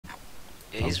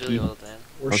Yeah, he's really old, man.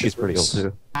 Monkey's pretty old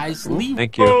too. Guys, leave.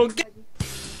 Thank you.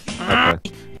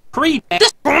 Okay. Creep.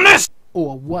 This bonus.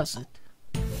 Or was it?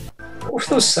 What were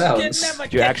those sounds?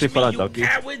 Did you actually put on Donkey?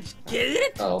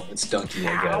 Oh, it's Donkey,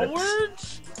 I got it.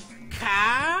 Cowards?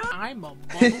 I'm a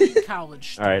bubbly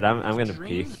college student. Alright, I'm gonna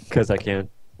pee. Because I can't.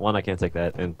 One, I can't take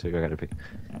that, and two, I gotta pee.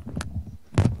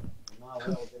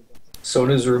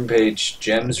 Sona's room page.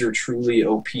 Gems are truly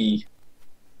OP.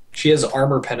 She has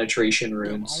armor penetration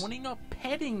runes. Owning a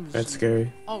petting zoo. That's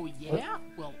scary. Oh yeah?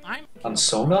 Well, I'm On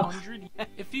Sona? 100.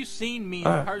 If you seen me in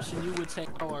person, you would say,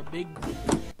 "Oh, a big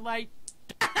like."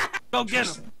 Go get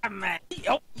him. I'm mad.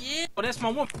 Oh yeah. Oh, that's my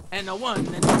one. And the one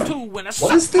and the two when I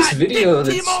What is this suck my video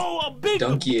dick, that's Timo, a big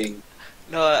donkeying?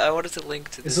 No, I wanted to link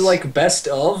to this. Is it like best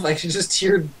of? I should just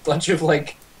hear a bunch of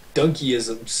like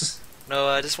donkeyisms. No,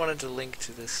 I just wanted to link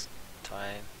to this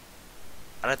time.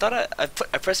 And I thought I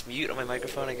pressed mute on my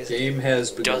microphone. I guess Game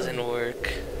has it begun. doesn't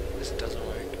work. This doesn't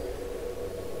work.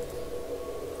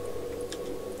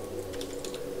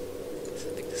 I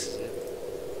think this is it.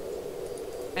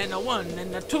 and the one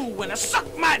and the two when I suck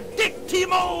my dick,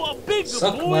 Timo, a big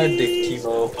Suck boy. my dick,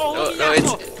 Timo. Oh, No, yeah.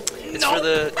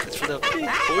 it's for the big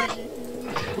boy.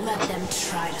 Let them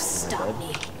try to stop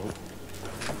me.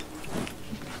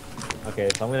 Okay,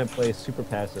 so I'm gonna play super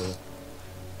passive.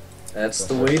 That's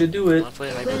the way to do it. I'll play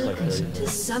it like Welcome this. to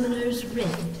Summoner's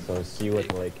Rift. So see you at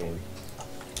the late game.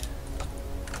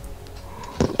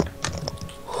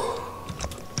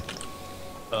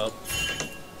 Oh.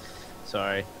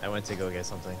 Sorry, I went to go get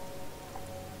something.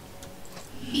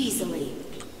 Easily.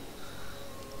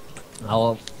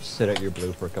 I'll sit at your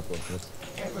blue for a couple of minutes.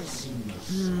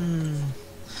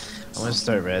 I want to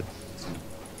start red.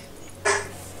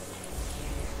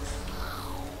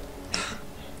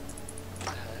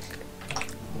 Uh,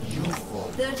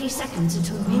 30 seconds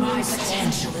until my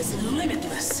potential is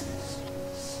limitless.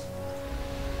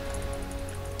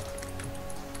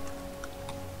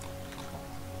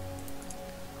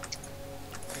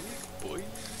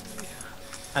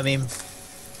 I mean,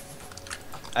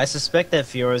 I suspect that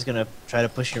Fiora's gonna try to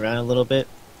push you around a little bit.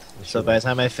 So by the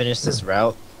time I finish this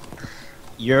route,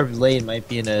 your lane might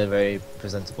be in a very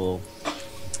presentable.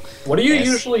 What do you Yes.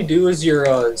 usually do as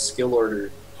your skill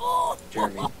order,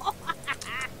 Jeremy?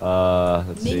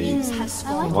 Let's see. Minions have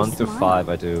spawned. 1 through 5,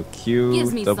 I do Q,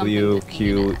 Gives me W, something to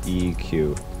Q, aim at. E,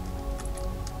 Q.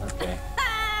 Okay.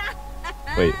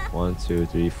 Wait, 1, 2,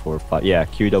 3, 4, 5. Yeah,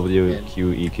 Q, W,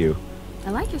 Q, E, Q.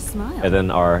 I like your smile. And then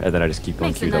R, and then I just keep going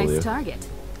Makes Q, a nice W. target.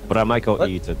 But I might go What?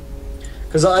 E to.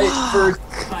 Because for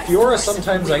Fiora,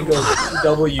 sometimes I go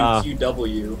QW, Ah.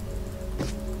 QW.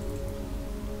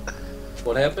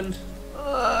 What happened?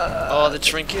 oh, the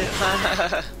trinket.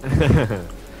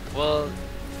 Well,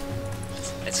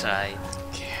 it's alright.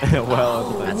 Well,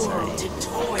 That's alright. To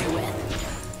toy with.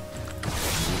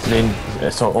 I mean,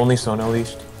 so only Sona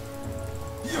leashed?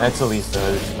 That's at least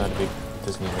not a big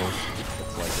Disney horse.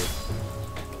 it's like it.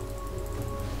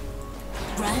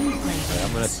 Run, Alright,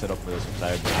 I'm gonna sit up for this because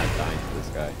I'm not dying to this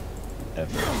guy.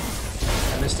 Ever.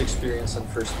 I missed experience on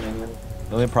first minion.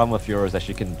 The only problem with Fiora is that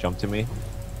she can jump to me,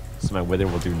 so my wither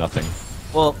will do nothing.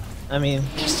 Well, I mean,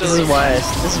 this still is why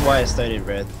I started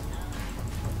red.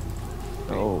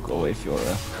 Oh, go away,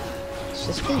 Fiora. It's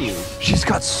just for you. She's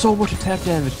got so much attack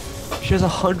damage. She has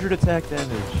 100 attack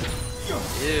damage.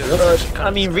 Ew, I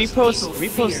mean, repost.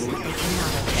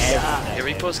 Yeah,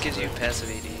 repost gives you passive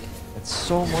AD. It's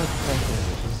so much attack damage.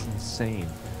 It's insane.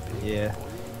 Yeah.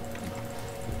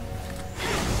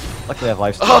 Luckily, I have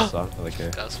lifesteal, so I don't really care.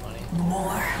 That was funny.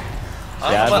 more.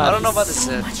 I Yeah, don't know about the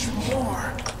So set. much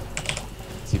more.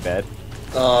 Is he bad?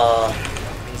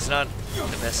 He's not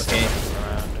the best Okay.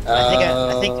 around.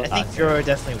 I think Fiora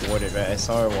definitely warded, right? I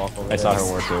saw her walk over. I saw her there.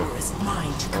 war too. Is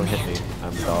mine to Don't hit me.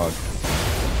 I'm a dog.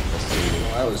 Let's see.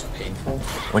 That was painful.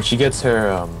 When she gets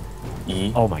her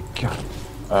E, Oh my god.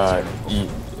 you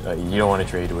don't want to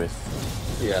trade with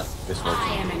Yeah. this one.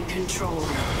 I am in control.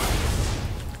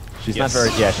 She's Yes. not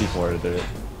very. Yeah, she warded it.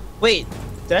 Wait,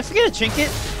 did I forget a trinket?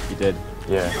 You did.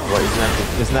 Yeah. What isn't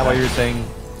that? Isn't that why you were saying?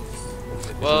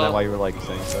 Isn't that Well, why you were like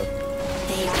saying stuff?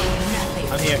 They are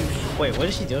nothing. I'm here. Wait, what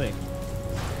is she doing?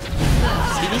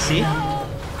 CDC?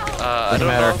 I don't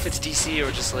matter. know if it's DC or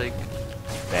just like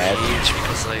Bad. rage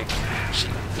because like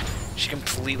she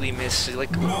completely missed. She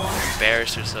like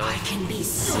embarrassed herself. Can be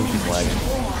so She's much lagging.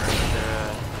 more.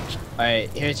 Alright,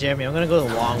 here, Jeremy, I'm gonna go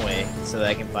the long way so that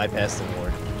I can bypass the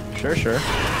ward. Sure, sure.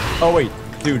 Oh wait,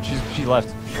 dude, she left.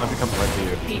 She might be coming right to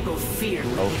you. People fear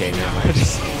me. Okay, never mind.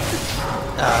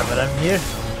 But I'm here.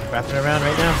 Wrapping around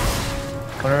right now.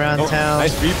 Going around Oh, town.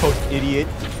 nice repost, idiot.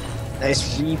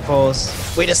 Nice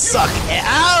repulse. Way to suck!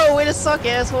 Ow! Way to suck,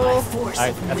 asshole! Alright,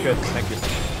 that's good. Thank you.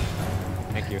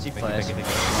 Thank you. She Thank you, flashed. thank you,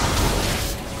 thank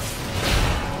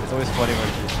you. It's always funny when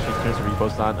she turns her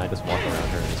repost on, I just walk around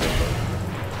her and it's so funny.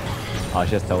 Oh,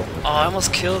 she has teleport. Oh, I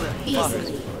almost killed him. Fuck.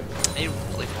 Easily. I need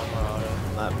like one more auto.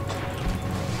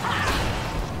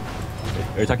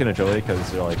 Are you talking to Jolie? Because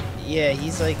they're like, Yeah,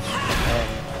 he's like,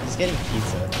 he's getting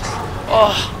pizza.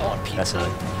 Oh, I want that's pizza.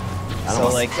 it. I don't So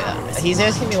want- like, he's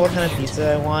asking me what kind of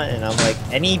pizza I want, and I'm like,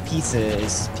 any pizza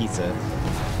is pizza.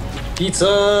 Pizza!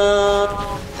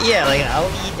 Yeah, like I'll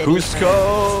eat any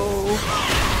Cusco!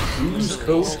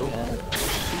 Cusco.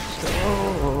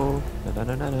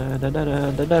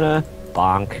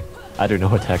 Bonk. I do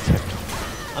no attack tech.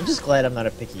 I'm just glad I'm not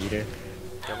a picky eater.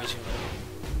 Yeah, me too.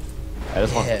 I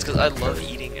just want. Yeah. It's because I love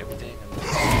eating everything.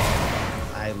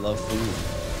 I love food.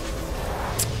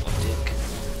 I'm dick.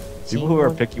 People who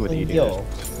are picky with eating Yo,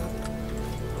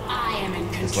 I am in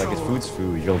it's like, if control. food's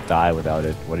food, you'll die without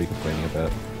it. What are you complaining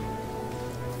about?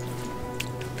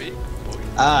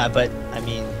 but I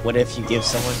mean, what if you give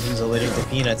someone who's allergic to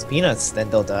peanuts, then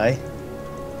they'll die?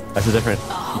 That's a different.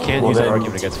 You can't Well, use that then-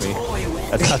 argument against me. Toy with.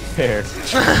 That's not fair.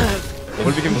 What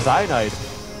if it becomes cyanide?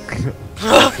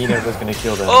 Peanut was gonna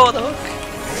kill them. Oh, the hook!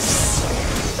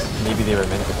 Maybe they were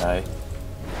meant to die.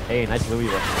 Hey, nice Louis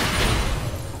reference.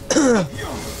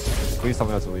 Please tell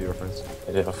me that's a Louis reference.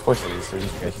 Of course it is.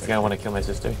 He's gonna want to kill my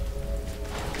sister.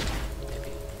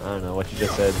 I don't know what you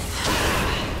just said.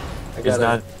 He's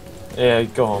not. Yeah,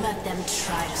 go home. Let them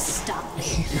try to stop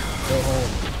me. Go home.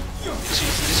 Just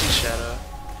use Shadow.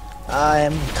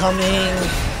 I'm coming.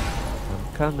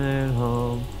 I'm coming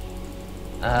home.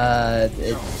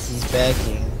 He's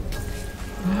backing.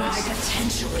 My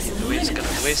potential is The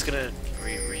limitless. wave's gonna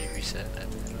reset.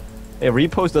 Hey,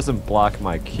 repost doesn't block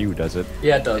my Q, does it?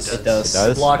 Yeah, it does. It does. It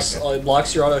does? It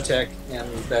blocks your auto attack, and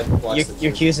that blocks Your, the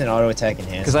your Q. Q's an auto attack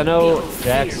enhanced. Because I know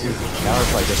Jack's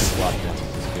counterplay doesn't block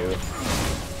Nancy's Q.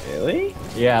 Really?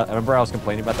 Yeah, I remember I was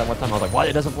complaining about that one time. I was like, why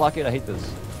it doesn't block it? I hate this.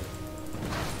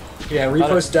 Yeah,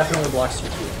 repost definitely blocks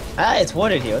your Q. Ah, it's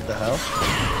watered here. What the hell?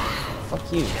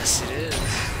 Fuck you. Yes, it is.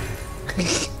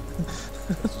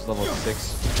 This was level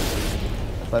 6.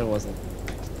 I thought it wasn't.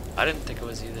 I didn't think it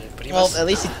was either, but he Well, must. at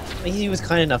least he was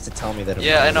kind enough to tell me that it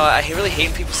Yeah, I was. know. I really hate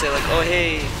when people say like, "Oh,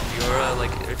 hey, you're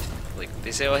like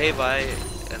they say, "Oh, hey, bye,"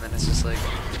 and then it's just like,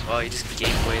 "Oh, you just gave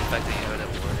away the fact that you know what that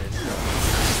word is."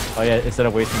 Oh yeah, instead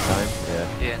of wasting time. Yeah.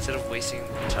 Yeah, instead of wasting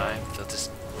time, they'll just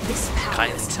This power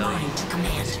kindly is tell you mine to you're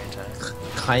command. wasting your time.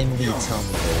 Kindly tell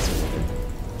me that.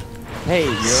 Hey,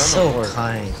 you're on So the board.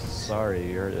 kind.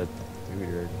 Sorry, you're a dude.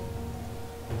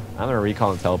 I'm gonna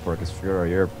recall and teleport because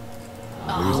you're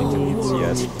losing to me.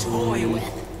 Yes. Toy with.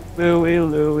 Louie,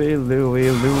 Louie, Louie,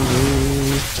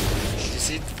 Louie. Did you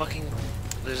see fucking?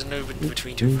 There's no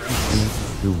between two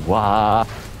friends. Wah.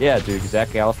 Yeah, dude, Zach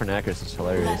Galifianakis is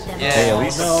hilarious. Yeah, Hey, at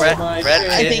least No, Brad my Pitt.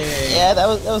 I think, yeah, that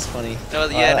was funny. No,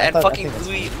 yeah, I and thought- I fucking think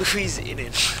that's- Louis in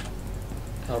it.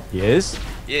 he is.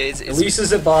 Yeah, it's Elise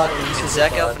is a bot. Elise it's is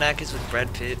Zach a bot. Galifianakis with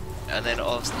Brad Pitt, and then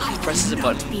all of a sudden he presses a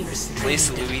button, plays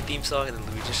the Louis theme song, and then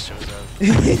Louis just shows up.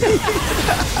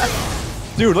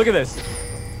 Dude, look at this.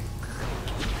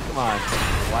 Come on.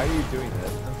 Why are you doing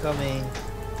that? I'm coming.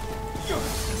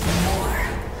 More.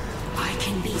 I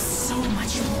can be so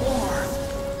much more.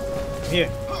 Here.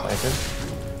 Lantern?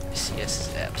 CS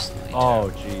is absolutely.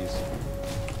 Oh, jeez.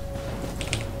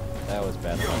 That was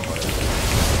bad.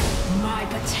 My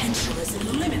potential is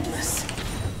limitless.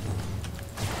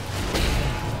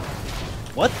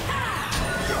 What?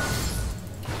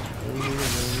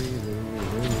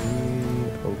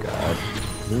 Oh god.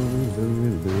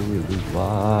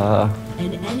 Wah.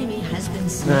 An enemy has been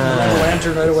slain.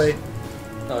 Lantern right away.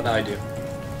 Oh, now I do.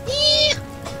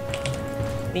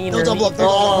 No double up.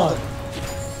 Oh,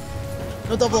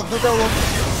 No double up. No double up.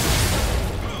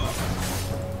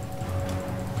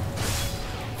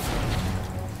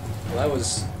 well, that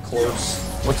was close.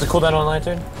 What's the cooldown on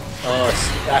Lantern?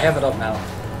 I have it up now.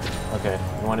 Okay,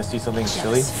 you want to see something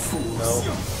silly? Just fools. No.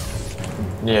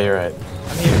 Yeah, you're right.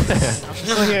 I'm here. I'm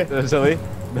still here. Silly?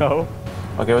 No.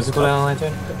 Okay, what's the cooldown on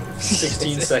Lantern?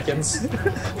 16 seconds.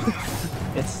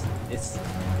 It's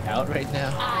out right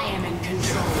now. I am in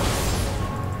control.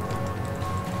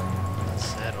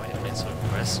 Sad why you're being so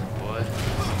aggressive, boy.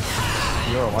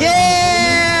 You're a white.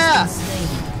 Yeah! Slain.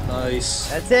 Nice.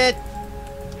 That's it.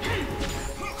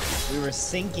 We were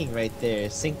sinking right there.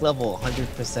 Sync level 100%.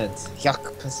 100%.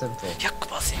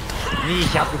 100%. Me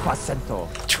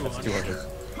 100%. 200.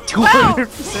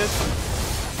 200%.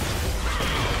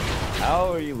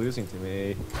 How are you losing to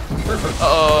me?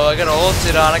 Oh, I got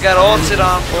ulted on. I got ulted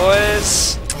on,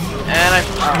 boys. And I.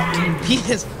 Pete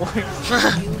is born. You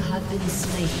have been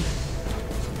slain.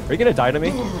 Are you gonna die to me?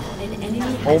 An enemy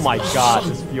Oh has my been god,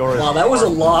 slain. this Fiora is Wow, that was a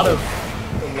lot of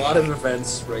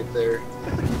events right there.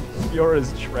 Fiora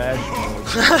is trash.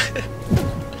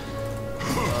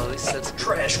 Well, at least that's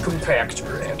Trash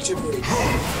compactor activate.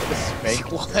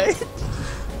 Spank what?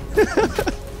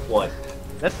 What?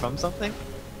 Is that from something?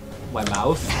 My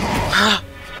mouth?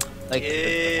 Like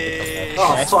yeah.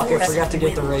 Oh fuck! I forgot to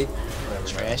get the right.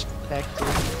 trash compactor?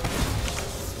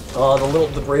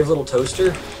 The brave little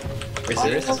toaster. Is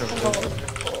there?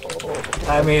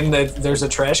 I mean, there's a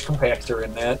trash compactor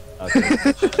in that. Okay.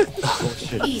 Oh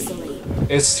shit. Easily.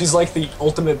 He's like the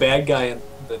ultimate bad guy in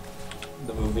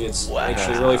the movie. It's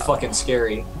actually really fucking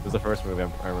scary. It was the first movie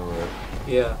I remember it.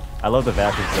 Yeah. I love the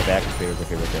vacuum. The vacuum cleaner is my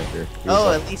favorite character. He was Oh,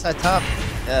 like, at least I top.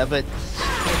 But she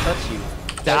can't touch you.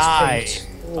 That's Die! pinked.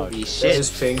 Holy That shit. is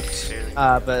pinked.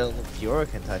 But Fiora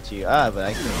can touch you. But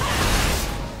I can.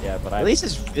 yeah, but At least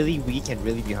it's really weak and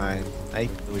really behind. I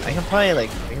can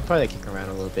probably kick her around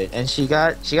a little bit. And she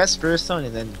got Spirit Stone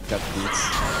and then got beats.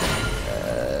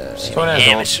 Sona has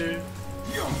ult. Amateur.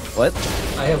 What?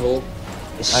 I have ult.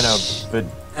 I know, but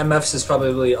MF's is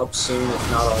probably up soon,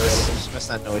 if not already. She must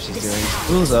not know what she's doing.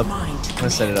 Blue's up. I'm gonna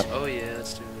set it up. Oh yeah,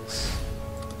 let's do this.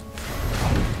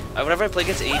 Whenever I play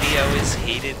against AD, I always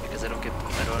hate it because I don't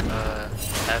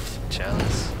have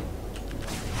chalice.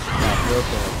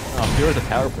 Oh, Fiora's a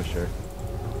power pusher.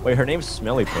 Wait, her name's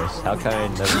Smelly Puss. How can I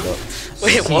never go?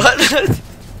 Wait, what?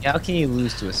 How can you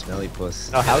lose to a smelly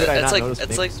puss? No, how did I That's not like- notice? it's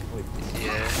the name like- is Smelly Puss?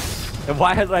 Yeah. And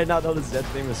why did I not know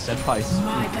Zed's name is Senpai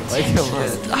Speed? Like, come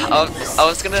on. I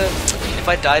was gonna, if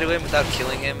I die to him without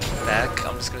killing him back,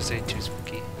 I'm just gonna say too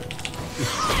spooky.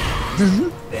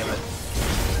 Damn it.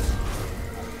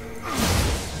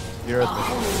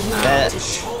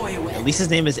 Fiora's At least his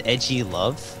name is Edgy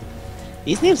Love.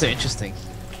 These names are interesting.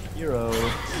 Hero.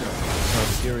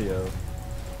 Ontario.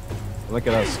 Look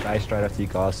at us, Sky Strider T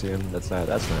Gaussian. That's not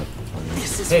funny.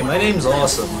 Hey, my name's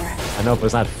awesome. I know, but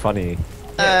it's not funny.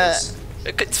 Yeah,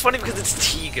 It's funny because it's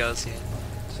T Gaussian.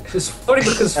 it's funny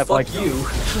because Yeah, fuck like- you.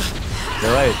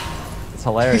 You're right. It's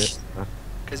hilarious.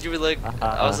 Cause you were like,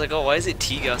 I was like, oh, why is it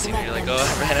T Gaussian? And you're like, oh,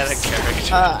 I ran out of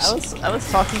characters. I was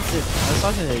talking to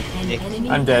Nick.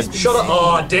 I'm dead. Shut up!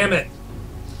 Oh, damn it!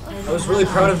 I was really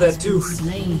proud of that too.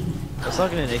 Slain. I was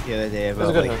talking to Nick the other day That was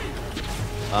a about good like,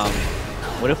 one.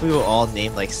 what if we were all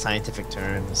named like scientific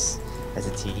terms as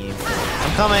a team?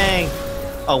 I'm coming.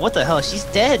 Oh, what the hell? She's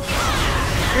dead.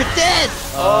 You're dead.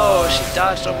 Oh, she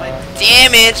dodged all my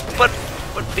damage, but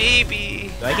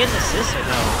baby. Do I get an assist or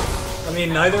no? I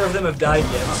mean, neither of them have died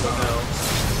yet, so no.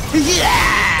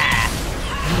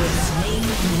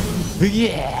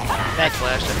 Yeah. Back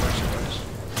flash, that flash.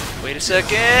 Wait a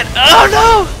second. Oh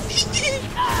no!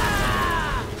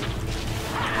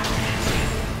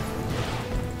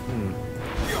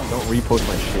 Don't repost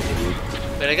my shit, dude.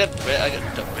 Wait, I got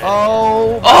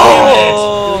Oh.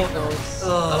 Oh! That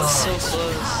was so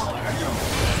close.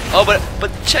 Oh,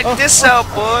 but check this out,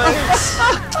 boys.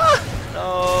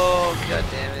 No, god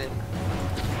damn it.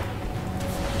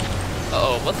 Uh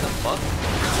oh, what the fuck?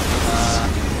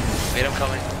 Wait, I'm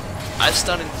coming. I've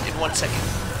stunned in 1 second.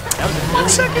 1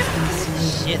 second.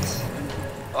 Shit.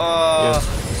 Oh,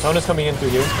 Sona's coming in through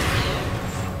here.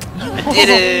 I did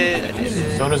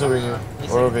it. Sona's over here.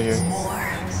 Or over here.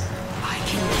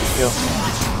 Heal.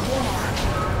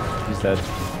 He's dead.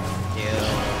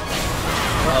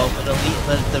 Oh, but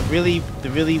the really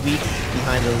weak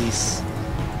behind Elise.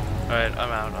 Alright, I'm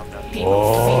out. I'm done. People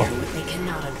Oh. fear what they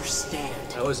cannot understand.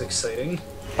 That was exciting.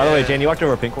 By the way, Jane, you walked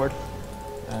over a pink ward?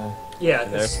 Yeah,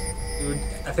 There.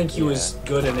 I think he was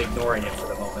good in ignoring it for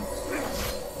the moment.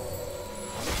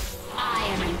 I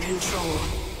am in control.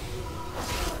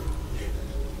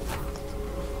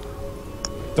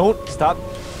 Don't stop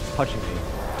touching me.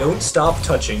 Don't stop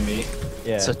touching me.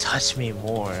 Yeah. So touch me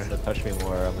more. So touch me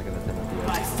more. I'm looking at them at the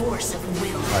By end. force of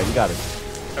will. Alright, you got it.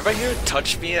 Whenever I hear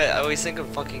touch me, I always think of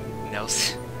fucking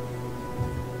Nelson.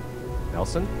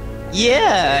 Nelson? Yeah. Yeah,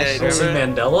 actually. Nelson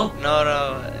remember? Mandela?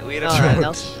 No, we had a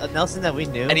No, friend. Nelson that we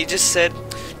knew. And he just said,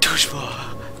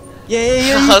 douchebag.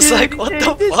 yeah. I was like, what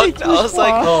the fuck? I was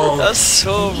like, Oh. that's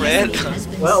so random.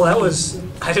 Well, that was.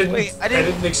 I didn't. Wait, I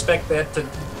didn't expect that to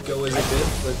go as it did.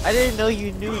 But I didn't know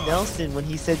you knew Nelson when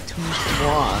he said tout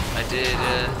moi. I did,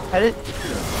 I did.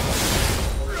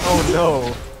 Oh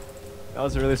no. That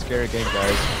was a really scary game,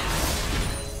 guys.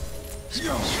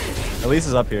 Elise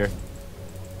is up here,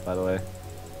 by the way.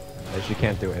 Like, she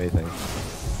can't do anything.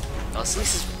 oh,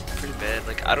 Celeste is pretty bad.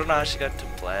 Like, I don't know how she got to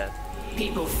Plaid.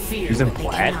 People fear She's in what they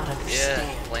black? cannot Yeah,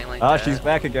 understand. playing like Ah, that. she's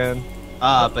back again.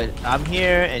 But I'm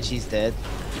here and she's dead.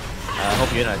 I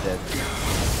hope you're not dead.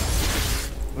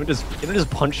 Let me just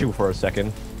punch you for a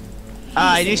second.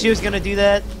 Ah, I knew she was gonna do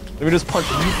that. Let me just punch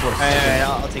you for a second. Alright,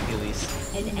 I'll take the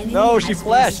Elise. An enemy No, has she been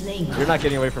flashed. slain. You're not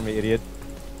getting away from me, idiot.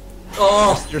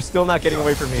 Oh, You're still not getting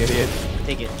away from me, idiot.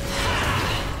 Take it.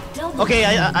 Double Okay,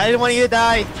 I didn't want you to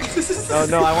die.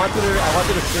 No, I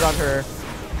wanted to sit on her.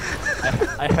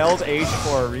 I held H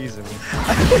for a reason. I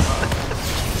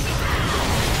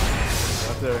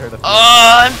wanted her to feel-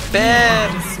 Oh, I'm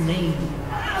bad. slain.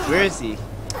 Where is he?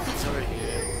 It's over here.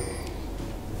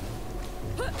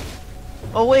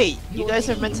 Oh wait, you guys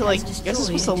are meant to like, you guys are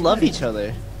supposed to love each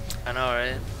other I know,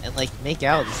 right? and like make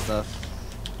out and stuff.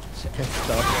 Stuff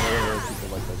where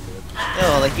people like that do it.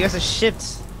 Yo, like you guys are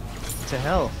shipped to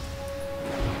hell.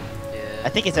 Yeah. I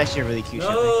think it's actually a really cute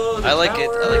shipping. no, the I like it.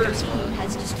 I like it as Team well.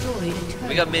 has destroyed a turret.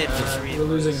 We got mid for free. We're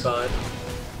losing bot.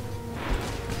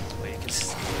 Wait,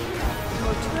 it's...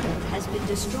 Your turret has been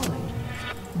destroyed.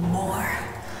 More.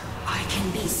 I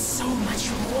can be so much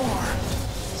more.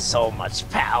 So much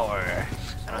power.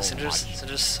 I know,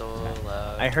 Cinder's so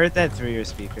loud. I heard that through your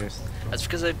speakers. That's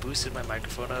because I boosted my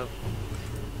microphone up.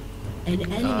 An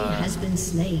enemy has been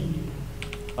slain.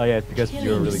 Oh yeah, it's because you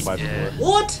were really quiet Yeah. before.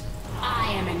 What?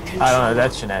 I am in control. I don't know,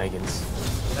 that's shenanigans.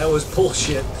 That was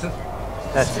bullshit.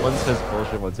 That's One says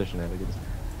bullshit, one says shenanigans.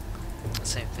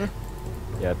 Same thing.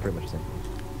 Yeah, pretty much the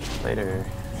same. later.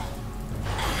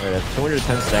 Alright, I have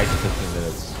 210 stacks in 15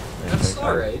 minutes. That's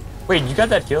alright. Wait, you got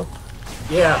that kill?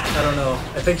 Yeah, I don't know.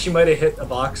 I think she might have hit a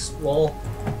box wall.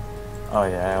 Oh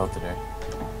yeah, I ulted her.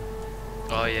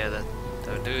 Oh yeah, that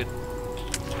dude.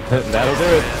 That'll do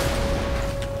it.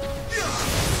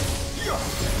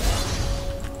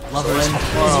 Lovers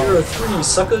quarrel. 0-3,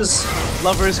 suckers.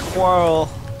 Lovers quarrel.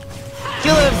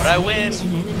 Kill him! But I win.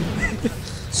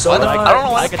 So I don't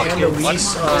know why I and can kill. Why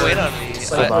Elise don't you wait are on me?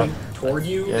 cycling toward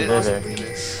you. Yeah, they're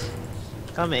there.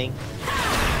 Coming.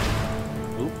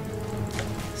 Oop.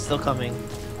 Still coming.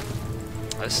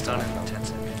 I was stunned in 10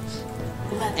 seconds.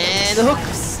 And the hook.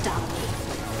 Stop.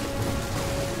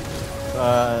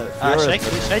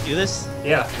 Should I do this?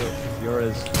 Yeah.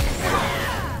 Yours.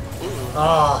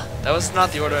 Ah, That was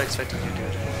not the order I expected you to do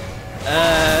it.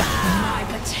 My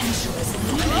potential is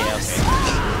limitless.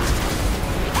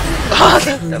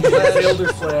 failed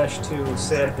her flash too.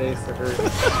 Sad day for her.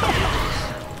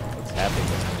 What's happening?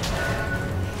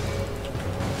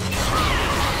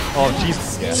 Oh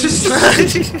Jesus! Yeah.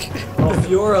 Oh,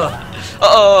 Fiora.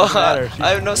 Uh-oh, matter, she's I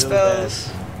have no really spells.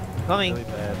 Coming. Really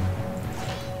bad.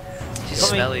 She's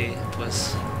Coming. smelly.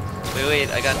 Was. Wait,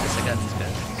 I got this, man.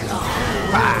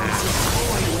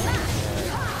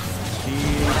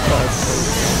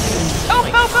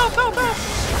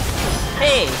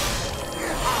 Hey!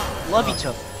 Love each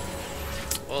other.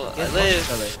 Well, Yes, I love live.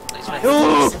 each other. At least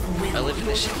my- I live in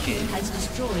this shit game. has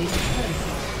destroyed a turret.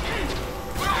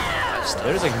 I just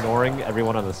They're just ignoring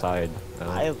everyone on the side.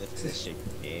 I live this shit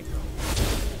game.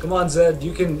 Come on, Zed.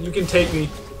 You can take me.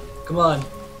 Come on.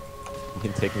 You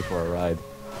can take me for a ride.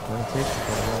 Wanna take me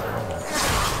for a ride?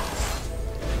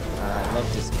 I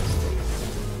love this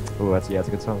game. Ooh, that's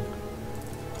a good song.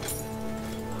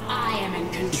 I am in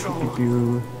control.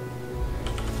 You.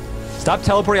 Stop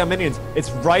teleporting on minions. It's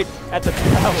right at the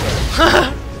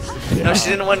tower. No, she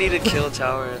didn't want me to kill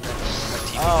tower and then my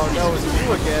team. Oh no, it's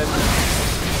you again.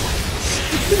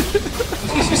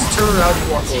 You just turn around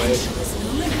and walk away.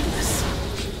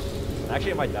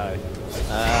 Actually, it might die.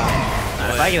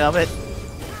 If I can help it.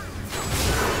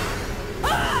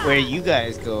 Where you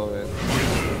guys going?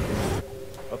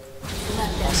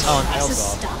 Oh,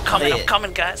 I'm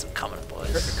coming, guys. I'm coming,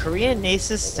 boys. Korean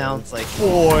Nasus sounds like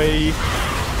Boy.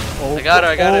 I got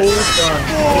her. Done.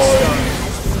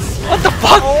 What the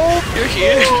fuck? You're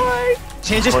here.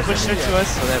 Can you just push her to us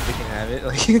so that we can have it?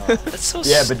 Like, That's so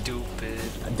Yeah, but- stupid.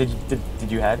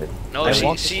 Did you have it? No, I she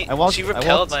walked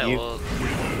repelled my to you. ult.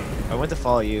 I went to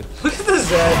follow you. Look at the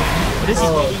Zed. What is he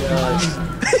Oh gosh.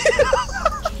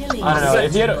 killing I don't know.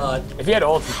 If God. he had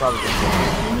ult, he probably could.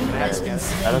 has been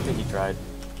slain. I don't think he tried.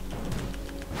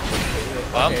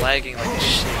 Well, I'm lagging like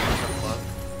shit. What the fuck?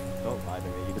 Don't lie to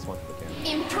me. You just want to look at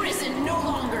me. Imprisoned no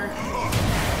longer.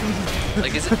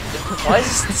 Like, is it? Why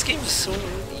is this game so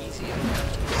easy?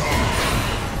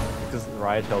 Because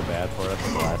Riot felt bad for us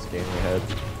in the last game we had.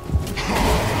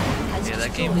 Yeah,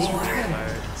 that game was really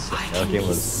hard. That game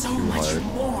was too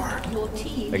hard. Your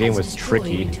team That game has was destroyed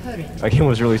tricky. a turret. That game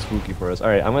was really spooky for us.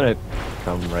 Alright, I'm gonna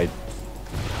come right.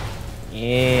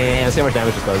 Yeah, let's see how much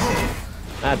damage this does.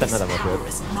 Not that much good.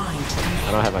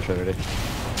 I don't have my Trinity.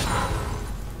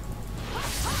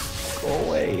 Go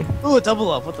away. Ooh, a double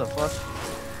up. What the fuck?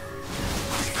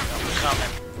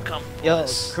 I'm Come Yo,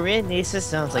 boys. Korean Nasus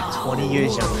sounds like 20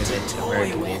 years younger than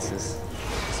American Nasus.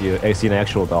 See an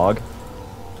actual dog?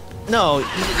 No,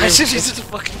 He's just a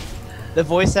fucking. the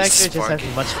voice actor just has Sparky.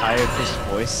 a much higher pitched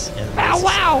voice. And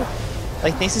wow!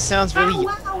 Like Nasus sounds really,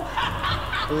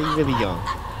 really young.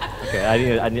 Okay,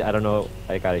 I don't know.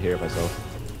 I gotta hear it myself.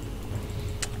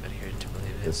 Gotta hear it to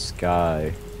believe The it.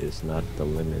 sky is not the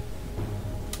limit.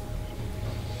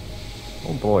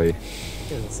 Oh boy.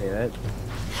 He doesn't say that.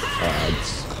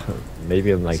 It's,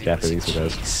 maybe in like See, Japanese it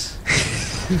does. cheeks.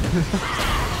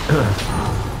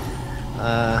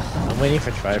 I'm waiting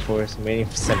for Triforce. I'm waiting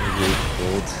for 78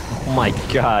 gold. Oh my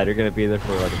god, you're gonna be there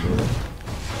for like a minute.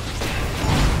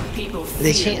 People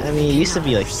They fear changed. I mean, it used to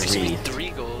be like Used to be 3. 3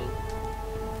 gold.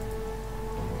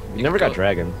 You never got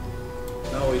dragon.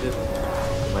 No, we didn't.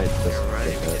 I might just You're right,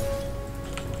 get we that.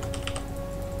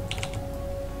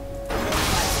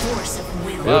 force of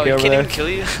will. You Wow, okay he over can't there? even kill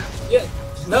you? Yeah,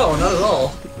 no, not at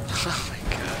all. Oh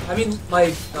my god. I mean,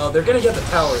 they're gonna get the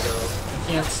tower though. You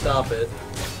can't stop it.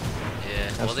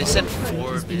 Yeah, well they said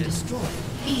 4 Has been mid. destroyed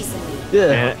easily.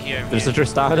 Yeah, Here, there's a man.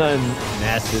 Tristana and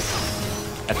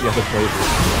Nasus at the other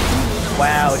flavor.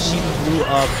 Wow, she blew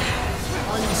up.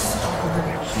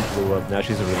 Unstoppable. She blew up. Now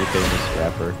she's a really famous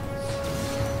rapper.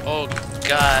 Oh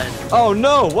god. Oh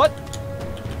no! What?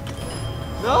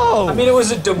 No! I mean, it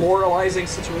was a demoralizing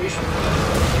situation.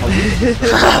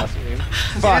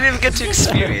 You didn't even get to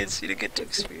experience. You didn't get to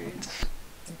experience.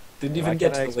 Didn't Why even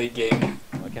get to can't the late game.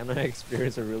 Why can't I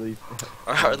experience a really?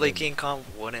 Our late game comp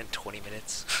won in 20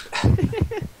 minutes.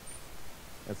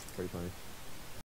 That's pretty funny.